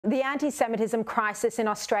The anti-Semitism crisis in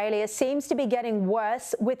Australia seems to be getting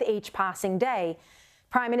worse with each passing day.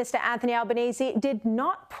 Prime Minister Anthony Albanese did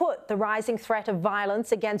not put the rising threat of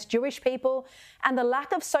violence against Jewish people and the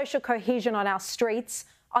lack of social cohesion on our streets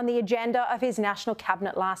on the agenda of his National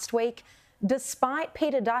Cabinet last week, despite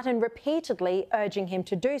Peter Dutton repeatedly urging him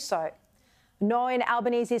to do so. Nor in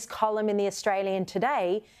Albanese's column in The Australian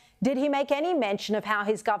today did he make any mention of how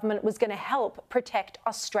his government was going to help protect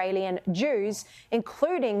Australian Jews,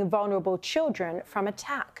 including vulnerable children, from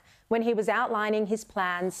attack when he was outlining his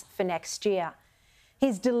plans for next year.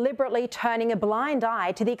 He's deliberately turning a blind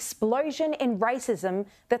eye to the explosion in racism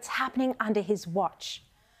that's happening under his watch.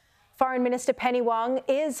 Foreign Minister Penny Wong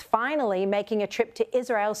is finally making a trip to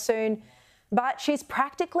Israel soon, but she's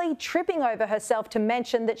practically tripping over herself to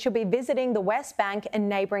mention that she'll be visiting the West Bank and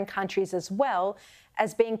neighbouring countries as well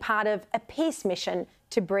as being part of a peace mission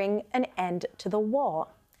to bring an end to the war.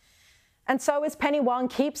 And so as Penny Wong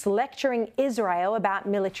keeps lecturing Israel about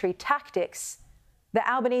military tactics, the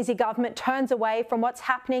Albanese government turns away from what's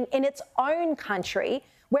happening in its own country,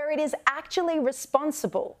 where it is actually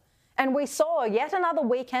responsible. And we saw yet another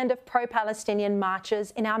weekend of pro-Palestinian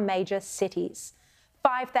marches in our major cities.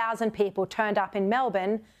 5,000 people turned up in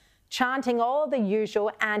Melbourne, chanting all the usual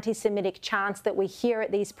anti-Semitic chants that we hear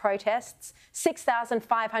at these protests.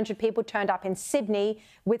 6,500 people turned up in Sydney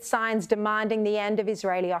with signs demanding the end of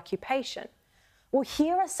Israeli occupation. Well,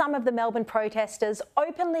 here are some of the Melbourne protesters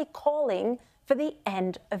openly calling for the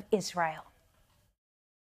end of Israel.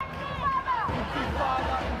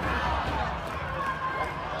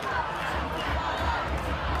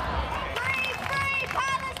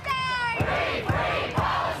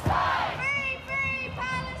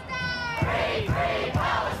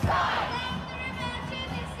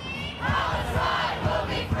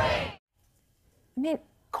 I mean,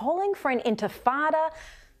 calling for an intifada,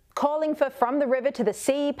 calling for from the river to the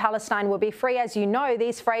sea, Palestine will be free. As you know,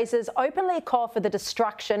 these phrases openly call for the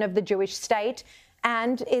destruction of the Jewish state,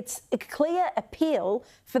 and it's a clear appeal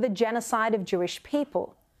for the genocide of Jewish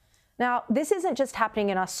people. Now, this isn't just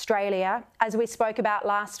happening in Australia. As we spoke about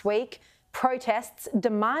last week, protests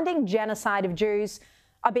demanding genocide of Jews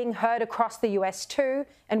are being heard across the US too,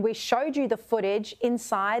 and we showed you the footage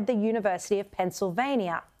inside the University of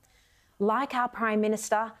Pennsylvania. Like our Prime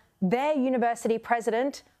Minister, their university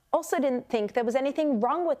president also didn't think there was anything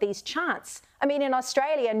wrong with these chants. I mean, in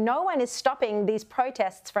Australia, no one is stopping these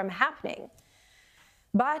protests from happening.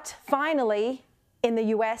 But finally, in the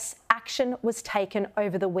US, action was taken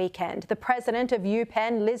over the weekend. The president of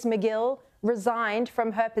UPenn, Liz McGill, resigned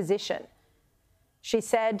from her position. She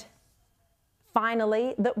said,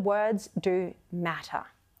 finally, that words do matter.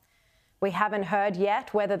 We haven't heard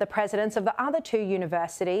yet whether the presidents of the other two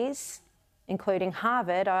universities, including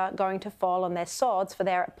Harvard, are going to fall on their swords for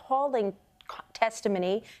their appalling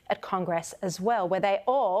testimony at Congress as well, where they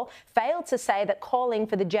all failed to say that calling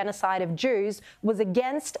for the genocide of Jews was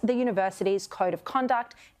against the university's code of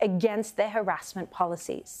conduct, against their harassment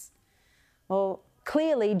policies. Well,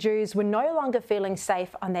 clearly Jews were no longer feeling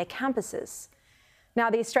safe on their campuses. Now,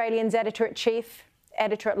 the Australian's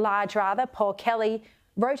editor-at-large, Paul Kelly,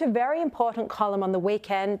 wrote a very important column on the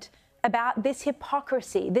weekend about this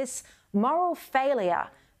hypocrisy, this moral failure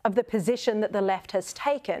of the position that the left has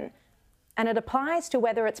taken. And it applies to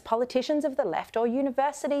whether it's politicians of the left or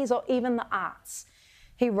universities or even the arts.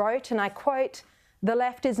 He wrote, and I quote, "The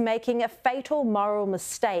left is making a fatal moral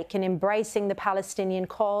mistake in embracing the Palestinian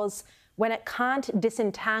cause when it can't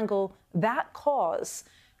disentangle that cause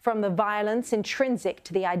from the violence intrinsic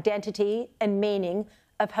to the identity and meaning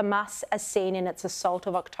of Hamas as seen in its assault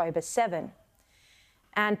of October 7.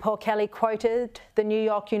 And Paul Kelly quoted the New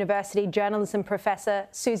York University journalism professor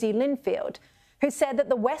Susie Linfield, who said that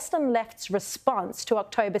the Western left's response to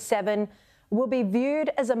October 7 will be viewed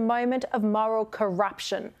as a moment of moral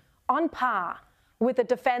corruption, on par with the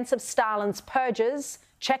defence of Stalin's purges,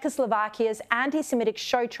 Czechoslovakia's anti-Semitic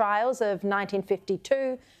show trials of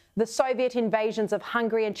 1952, the Soviet invasions of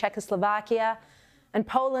Hungary and Czechoslovakia, and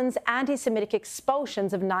Poland's anti-Semitic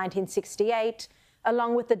expulsions of 1968,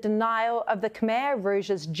 along with the denial of the Khmer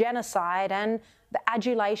Rouge's genocide and the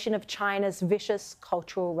adulation of China's vicious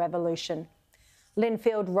cultural revolution.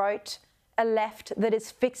 Linfield wrote, "A left that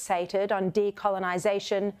is fixated on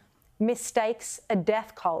decolonisation mistakes a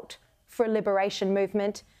death cult for a liberation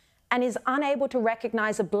movement and is unable to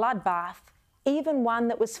recognise a bloodbath, even one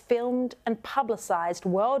that was filmed and publicised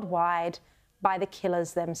worldwide by the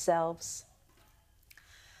killers themselves."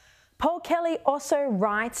 Paul Kelly also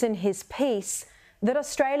writes in his piece that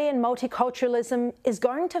Australian multiculturalism is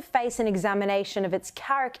going to face an examination of its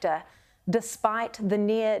character despite the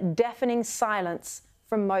near deafening silence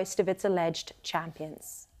from most of its alleged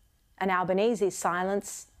champions. and Albanese's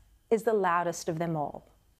silence is the loudest of them all.